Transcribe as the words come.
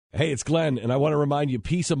Hey, it's Glenn, and I want to remind you,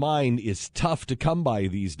 peace of mind is tough to come by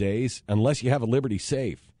these days unless you have a Liberty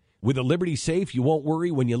Safe. With a Liberty Safe, you won't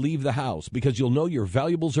worry when you leave the house because you'll know your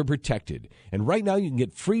valuables are protected. And right now, you can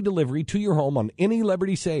get free delivery to your home on any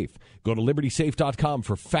Liberty Safe. Go to LibertySafe.com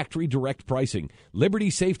for factory direct pricing.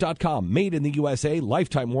 LibertySafe.com, made in the USA,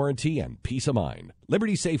 lifetime warranty, and peace of mind.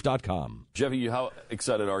 LibertySafe.com. Jeffy, how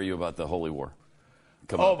excited are you about the Holy War?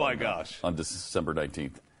 Oh, my gosh. On December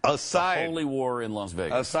 19th. Aside, Holy War in Las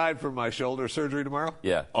Vegas. Aside from my shoulder surgery tomorrow,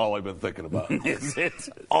 yeah, all I've been thinking about. Is it?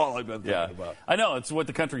 All I've been thinking about. I know, it's what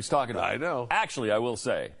the country's talking about. I know. Actually, I will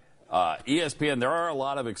say, ESPN, there are a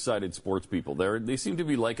lot of excited sports people. They seem to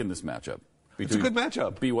be liking this matchup. It's a good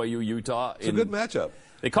matchup. BYU, Utah. It's a good matchup.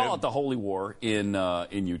 They call it the Holy War in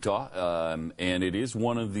Utah, and it is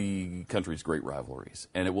one of the country's great rivalries.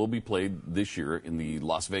 And it will be played this year in the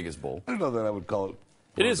Las Vegas Bowl. I don't know that I would call it.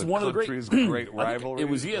 It is one of the great rivalries. It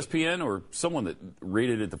was ESPN or someone that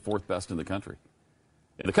rated it the fourth best in the country.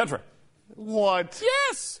 In the country. What?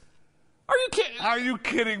 Yes. Are you kidding? Are you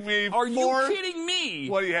kidding me? Are you kidding me?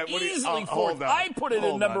 What do you have? Easily fourth. I put it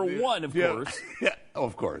in number one, of course. Yeah,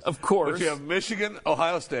 of course. Of course. But you have Michigan,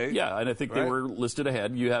 Ohio State. Yeah, and I think they were listed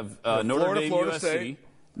ahead. You have Florida, Florida State.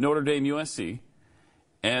 Notre Dame, USC,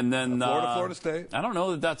 and then Florida State. I don't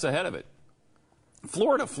know that that's ahead of it.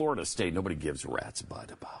 Florida State, nobody gives a rat's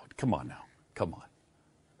butt about. Come on now. Come on.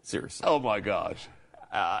 Seriously. Oh, my gosh.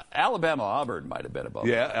 Alabama, Auburn might have been above.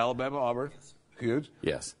 Yeah, Alabama, Auburn. Huge.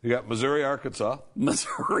 Yes. You got Missouri, Arkansas.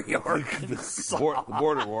 Missouri, Arkansas.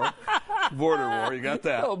 Border war. Border war. You got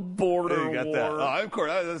that. Border you got war. That. Oh, of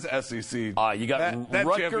course, that's SEC. You got that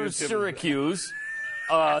Rutgers, Syracuse.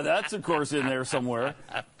 That's, of course, in there somewhere.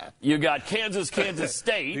 You got Kansas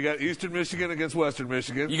State. You got Eastern Michigan against Western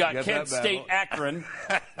Michigan. You got Kent State, Akron.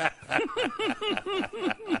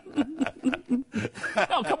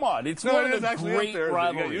 No, come on. It's one of the great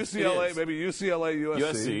rivalries. You got UCLA, maybe UCLA,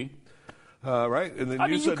 USC. Right? And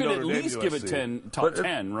then you could at Notre least Dame, give it top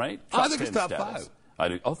 10, right? I think it's top status. 5.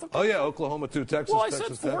 Oh, yeah, Oklahoma 2, Texas. Well, I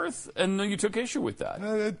Texas said fourth, and you took issue with that.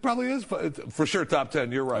 It probably is for sure top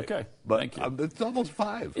 10. You're right. Okay, but thank you. It's almost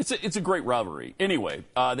 5. It's a great rivalry. Anyway,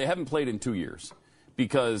 they haven't played in 2 years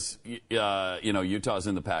because Utah's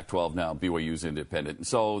in the Pac-12 now. BYU's independent,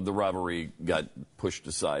 so the rivalry got pushed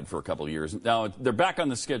aside for a couple of years. Now they're back on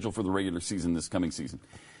the schedule for the regular season this coming season,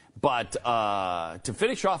 but to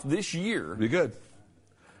finish off this year, be good.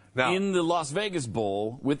 Now, in the Las Vegas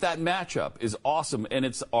Bowl with that matchup is awesome, and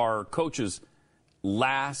it's our coach's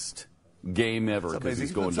last game ever because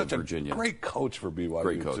he's going to Virginia. Great coach for BYU,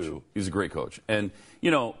 great coach. Too. He's a great coach. And,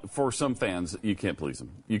 for some fans, you can't please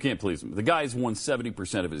him. You can't please him. The guy's won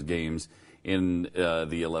 70% of his games in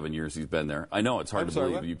the 11 years he's been there. I know it's hard to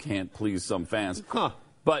believe. What? You can't please some fans. Huh.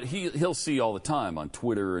 But he'll see all the time on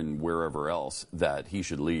Twitter and wherever else that he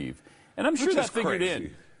should leave. And I'm sure that figured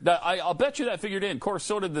in. I'll bet you that figured in. Of course,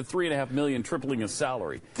 so did the $3.5 million tripling his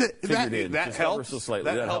salary. That helps. So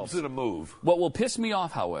slightly. That helps in a move. What will piss me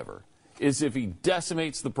off, however, is if he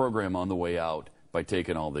decimates the program on the way out by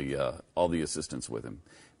taking all the assistants with him,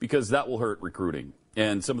 because that will hurt recruiting.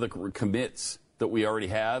 And some of the commits that we already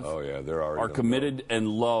have are committed and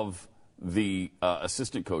love the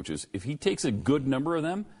assistant coaches. If he takes a good number of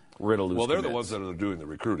them, we're going to lose. Well, they're commits. The ones that are doing the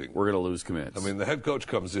recruiting. We're going to lose commits. I mean, the head coach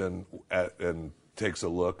comes in and takes a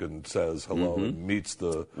look and says hello and meets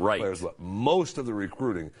the players. Most of the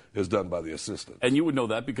recruiting is done by the assistant. And you would know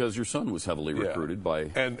that because your son was heavily recruited by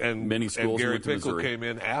many schools. And Gary in Pinkel Missouri. Came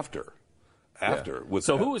in after.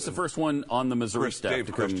 So who was the first one on the Missouri staff?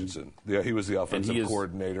 Dave Christensen. Yeah, he was the offensive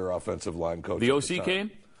coordinator, offensive line coach. The OC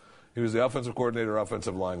came? He was the offensive coordinator,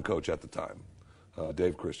 offensive line coach at the time.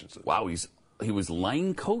 Dave Christensen. Wow, he was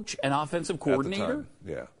line coach and offensive coordinator? At the time,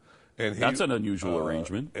 yeah. And that's an unusual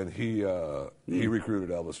arrangement. And he recruited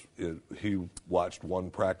Elvis. He watched one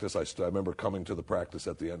practice. I remember coming to the practice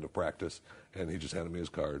at the end of practice, and he just handed me his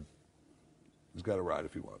card. He's got a ride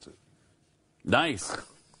if he wants it. Nice.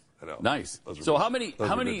 I know. Nice. So how many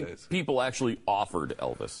people actually offered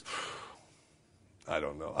Elvis? I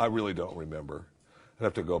don't know. I really don't remember. I'd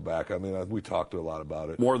have to go back. I mean, we talked a lot about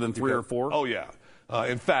it. More than 3 or 4? Oh yeah.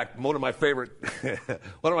 In fact, one of my favorite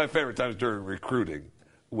times during recruiting.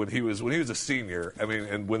 When he was a senior, I mean,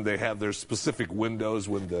 and when they have their specific windows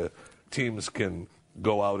when the teams can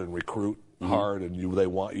go out and recruit hard and they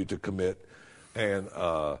want you to commit, and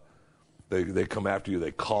they come after you,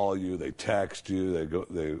 they call you, they text you,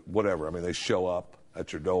 they whatever. I mean, they show up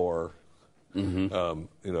at your door, and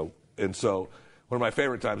so one of my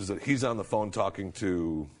favorite times is that he's on the phone talking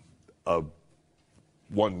to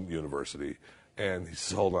one university, and he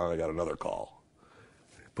says, "Hold on, I got another call."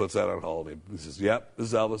 Puts that on hold. He says, "Yep, this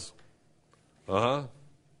is Elvis."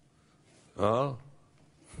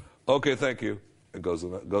 Okay, thank you. And goes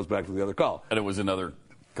back to the other call. And it was another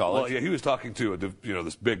college? Well, yeah, he was talking to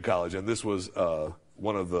this big college, and this was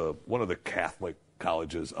one of the Catholic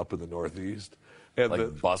colleges up in the Northeast. And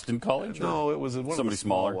like Boston College? No, it was one of the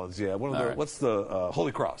small smaller ones. Yeah, one of the right. What's the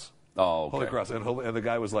Holy Cross? Oh, okay. Holy Cross, and the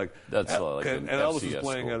guy was like, that's like and an Elvis FCS was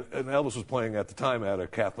playing school. and Elvis was playing at the time at a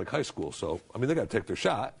Catholic high school. So I mean, they got to take their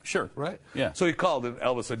shot. Sure. Right. Yeah. So he called, and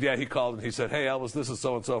Elvis said, yeah, he called, and he said, hey, Elvis, this is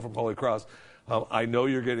so and so from Holy Cross. I know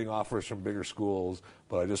you're getting offers from bigger schools,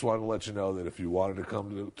 but I just wanted to let you know that if you wanted to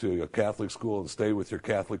come to a Catholic school and stay with your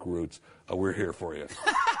Catholic roots, we're here for you.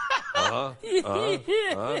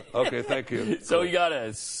 Okay, thank you. So you got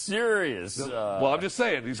a serious. Well, I'm just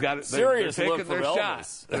saying, he's got it. Serious they're look taking their from shot.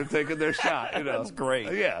 Elvis. They're taking their shot. You know. That's great.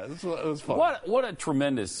 Yeah, it was fun. What a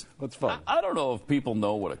tremendous. That's fun. I don't know if people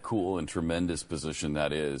know what a cool and tremendous position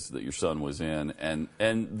that is that your son was in, and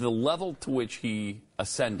the level to which he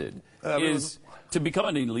ascended is to become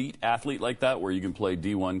an elite athlete like that, where you can play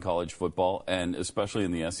D1 college football, and especially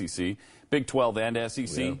in the SEC, Big 12 and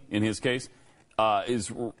SEC in his case.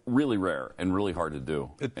 Is really rare and really hard to do.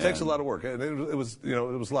 It takes a lot of work, and it was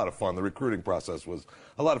a lot of fun. The recruiting process was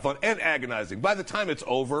a lot of fun and agonizing. By the time it's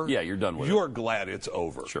over, yeah, you're done with it. You're glad it's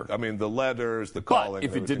over. Sure. I mean, the letters, the calling. But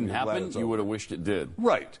if it didn't happen, you would have wished it did.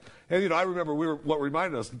 Right. And I remember what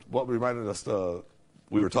reminded us.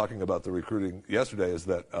 We were talking about the recruiting yesterday is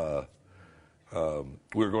that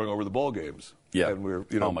we were going over the bowl games. Yeah. And we were,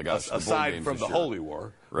 oh my gosh, aside from the Holy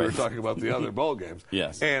War, we were talking about the other bowl games.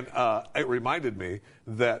 Yes. And it reminded me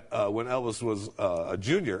that when Elvis was a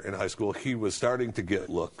junior in high school, he was starting to get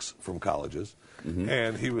looks from colleges. Mm-hmm.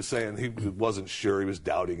 And he was saying he wasn't sure. He was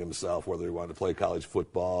doubting himself whether he wanted to play college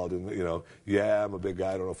football. And I'm a big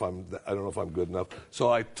guy. I don't know if I'm good enough. So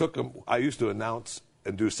I took him. I used to announce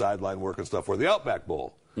and do sideline work and stuff for the Outback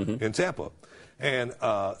Bowl in Tampa. And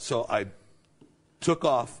so I took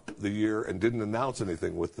off the year and didn't announce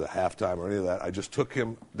anything with the halftime or any of that. I just took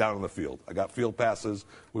him down on the field. I got field passes.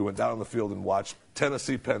 We went down on the field and watched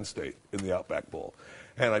Tennessee Penn State in the Outback Bowl.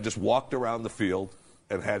 And I just walked around the field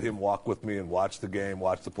and had him walk with me and watch the game,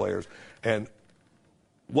 watch the players. And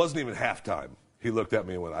wasn't even halftime. He looked at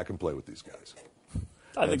me and went, I can play with these guys.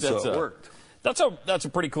 I think it worked. That's a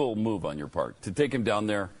pretty cool move on your part, to take him down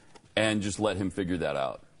there and just let him figure that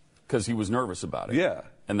out, because he was nervous about it. Yeah.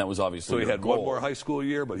 And that was obviously so he your had goal. one more high school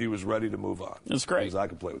year, but he was ready to move on. That's great. Because I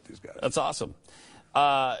could play with these guys. That's awesome.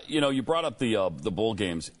 You brought up the bowl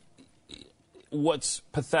games. What's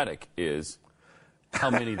pathetic is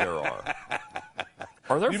how many there are.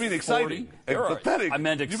 Are there? You mean 40? exciting? There are. Pathetic. I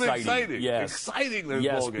meant exciting. You meant exciting. Yes. Exciting. There's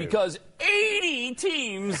yes, bowl games. because 80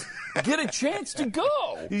 teams get a chance to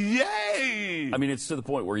go. Yay! I mean, it's to the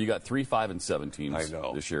point where you got 3, 5, and 7 teams I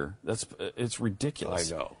know. this year. It's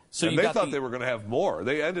ridiculous. I know. So and they thought they were going to have more.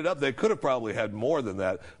 They could have probably had more than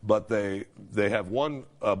that, but they have one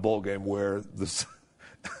bowl game where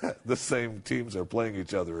the same teams are playing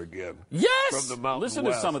each other again. Yes! From the Mountain Listen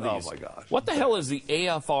West. to some of these. Oh, my gosh. What the hell is the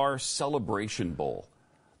AFR Celebration Bowl?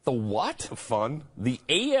 The what? Fun. The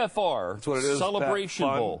AFR That's what it is, Celebration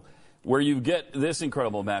Pat. Fun. Bowl, where you get this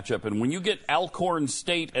incredible matchup. And when you get Alcorn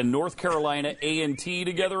State and North Carolina A&T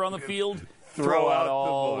together on the field, throw out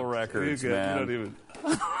all the records, man. Don't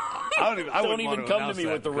even come to me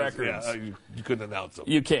with the records. Yeah, you couldn't announce them.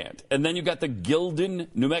 You can't. And then you got the Gildan,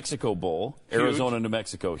 New Mexico Bowl, Arizona, New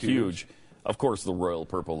Mexico, huge. Of course, the Royal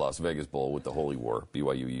Purple Las Vegas Bowl with the Holy War,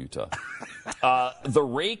 BYU, Utah. The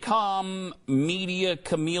Raycom Media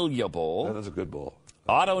Camellia Bowl. That is a good bowl.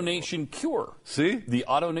 Auto Nation Cure. See? The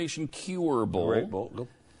Auto Nation Cure Bowl. Great bowl.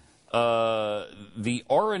 The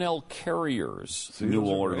R&L Carriers New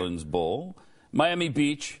Orleans Bowl. Miami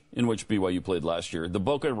Beach, in which BYU played last year. The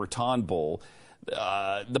Boca Raton Bowl.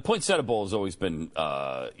 The Poinsettia Bowl has always been,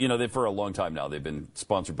 for a long time now, they've been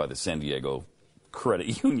sponsored by the San Diego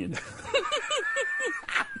Credit Union.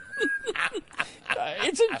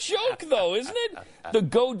 It's a joke, though, isn't it? The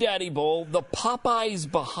GoDaddy Bowl, the Popeyes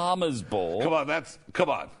Bahamas Bowl. Come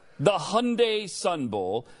on. The Hyundai Sun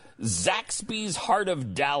Bowl, Zaxby's Heart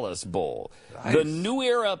of Dallas Bowl, the New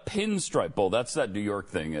Era Pinstripe Bowl. That's that New York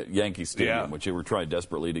thing at Yankee Stadium, which they were trying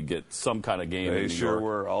desperately to get some kind of game in New York. They sure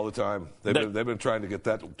were all the time. They've been trying to get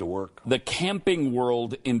that to work. The Camping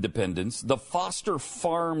World Independence, the Foster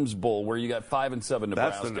Farms Bowl, where you got 5 and 7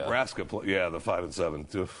 Nebraska. That's the Nebraska, the 5 and 7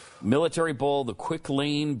 too. Military Bowl, the Quick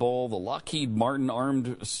Lane Bowl, the Lockheed Martin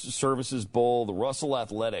Armed Services Bowl, the Russell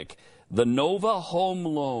Athletic, the Nova Home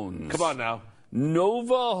Loans. Come on now.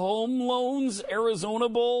 Nova Home Loans Arizona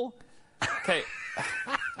Bowl. Okay.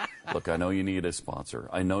 Look, I know you need a sponsor.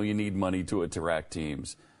 I know you need money to attract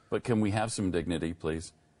teams. But can we have some dignity,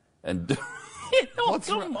 please? And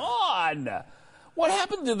come on. on. What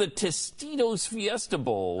happened to the Tostitos Fiesta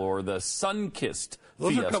Bowl or the Sunkissed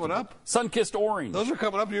Those Fiesta are coming Bowl? up. Sunkissed Orange. Those are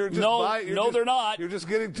coming up. You're just they're not. You're just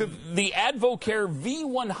getting to The Advocare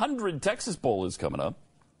V100 Texas Bowl is coming up.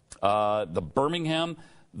 The Birmingham,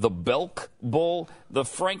 the Belk Bowl, the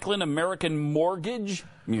Franklin American Mortgage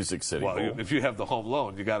Music City well. Bowl. If you have the home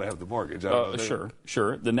loan, you got to have the mortgage.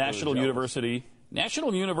 Sure. The National University.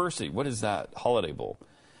 What is that? Holiday Bowl.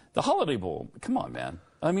 The Holiday Bowl. Come on, man.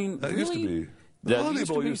 I mean, That really? used to be. The That Holiday used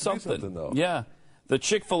Bowl to be used to be something. something, though. Yeah. The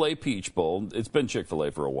Chick-fil-A Peach Bowl. It's been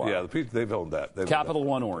Chick-fil-A for a while. Yeah, they've owned that. Capital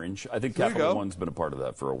One Orange. I think There you Capital go. One's been a part of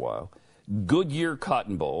that for a while. Goodyear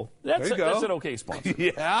Cotton Bowl. That's There you go. that's an okay sponsor.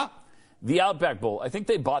 Yeah. The Outback Bowl. I think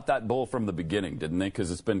they bought that bowl from the beginning, didn't they?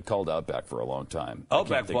 Because it's been called Outback for a long time. I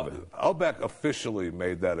can't think of it. Outback officially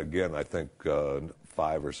made that again, I think,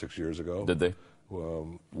 5 or 6 years ago. Did they?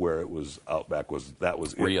 Where it was Outback was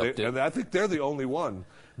Re-upped it. And I think they're the only one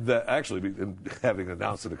that actually, and having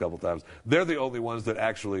announced it a couple times, they're the only ones that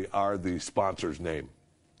actually are the sponsor's name.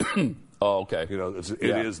 Oh, okay. You know, it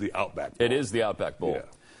is the Outback Bowl. It is the Outback Bowl.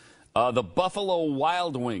 Yeah. The Buffalo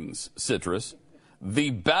Wild Wings Citrus. The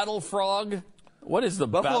Battle Frog. What is the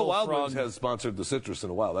Buffalo Battle Wild Frog? Wings has sponsored the Citrus in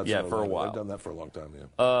a while. Yeah, for a while. They've done that for a long time,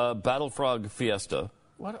 yeah. Battle Frog Fiesta.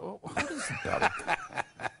 What is the Battle?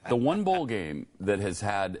 The one bowl game that has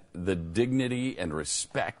had the dignity and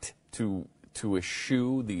respect to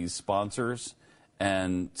eschew these sponsors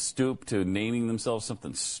and stoop to naming themselves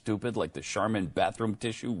something stupid like the Charmin bathroom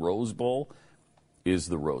tissue Rose Bowl is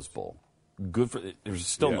the Rose Bowl. Good for. There's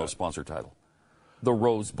still no sponsor title. The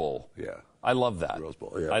Rose Bowl. Yeah. I love that. Rose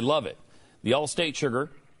Bowl, yeah. I love it. The All-State Sugar.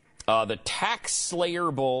 The Tax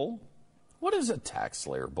Slayer Bowl. What is a Tax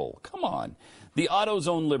Slayer Bowl? Come on. The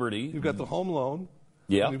AutoZone Liberty. You've got the home loan.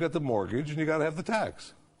 Yeah. And you've got the mortgage, and you got to have the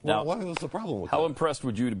tax. Well, Now, what's the problem with How that? impressed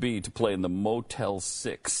would you be to play in the Motel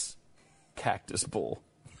 6 Cactus Bowl?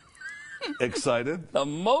 Excited? The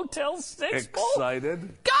Motel 6 Bowl? Excited?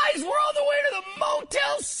 Guys, we're on the way to the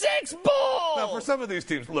Motel 6 Bowl! Now, for some of these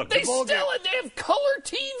teams, look, they the bowl they have color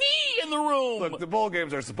TV in the room! Look, the bowl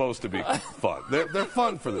games are supposed to be fun. They're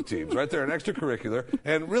fun for the teams, right? They're an extracurricular,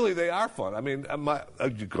 and really they are fun. I mean,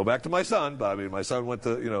 you go back to my son, but I mean, my son went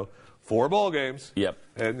to 4 bowl games. Yep.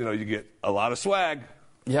 And you get a lot of swag.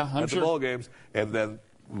 Yeah, I'm at sure. the bowl games, and then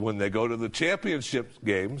when they go to the championship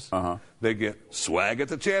games, they get swag at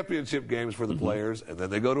the championship games for the players, and then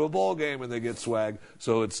they go to a bowl game and they get swag.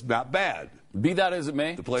 So it's not bad. Be that as it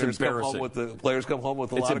may, The players come home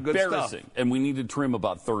with a lot of good It's stuff. embarrassing, and we need to trim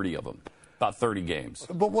about 30 of them, about 30 games.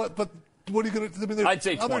 But what are you going to? I mean, there's I'd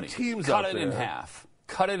say other 20. teams Cut out it there. in half.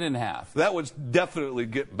 Cut it in half. That would definitely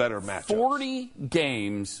get better matchups. 40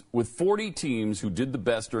 games with 40 teams who did the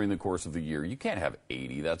best during the course of the year. You can't have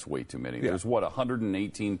 80. That's way too many. Yeah. There's,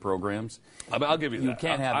 118 programs? I mean, I'll give you that. You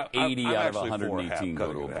can't have 80 I'm out of actually 118 for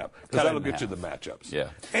go to a bowl. because Cut it that'll in get you the half. matchups. Yeah.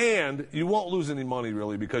 And you won't lose any money,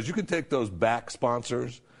 really, because you can take those back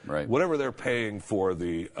sponsors, Right. whatever they're paying for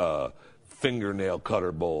the Fingernail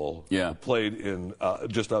Cutter Bowl, played in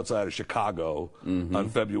just outside of Chicago on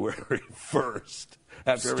February 1st,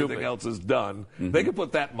 after everything else is done. They can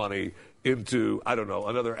put that money into, I don't know,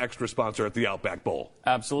 another extra sponsor at the Outback Bowl.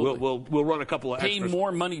 Absolutely. We'll run a couple of Pay extras.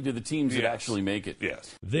 more money to the teams that actually make it.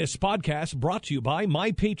 Yes. This podcast brought to you by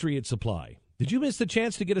My Patriot Supply. Did you miss the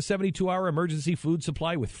chance to get a 72-hour emergency food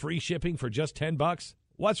supply with free shipping for just $10?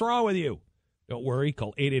 What's wrong with you? Don't worry.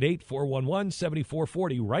 Call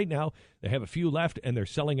 888-411-7440 right now. They have a few left, and they're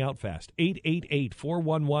selling out fast.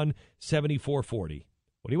 888-411-7440.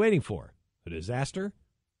 What are you waiting for? A disaster?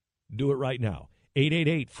 Do it right now.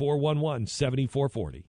 888-411-7440.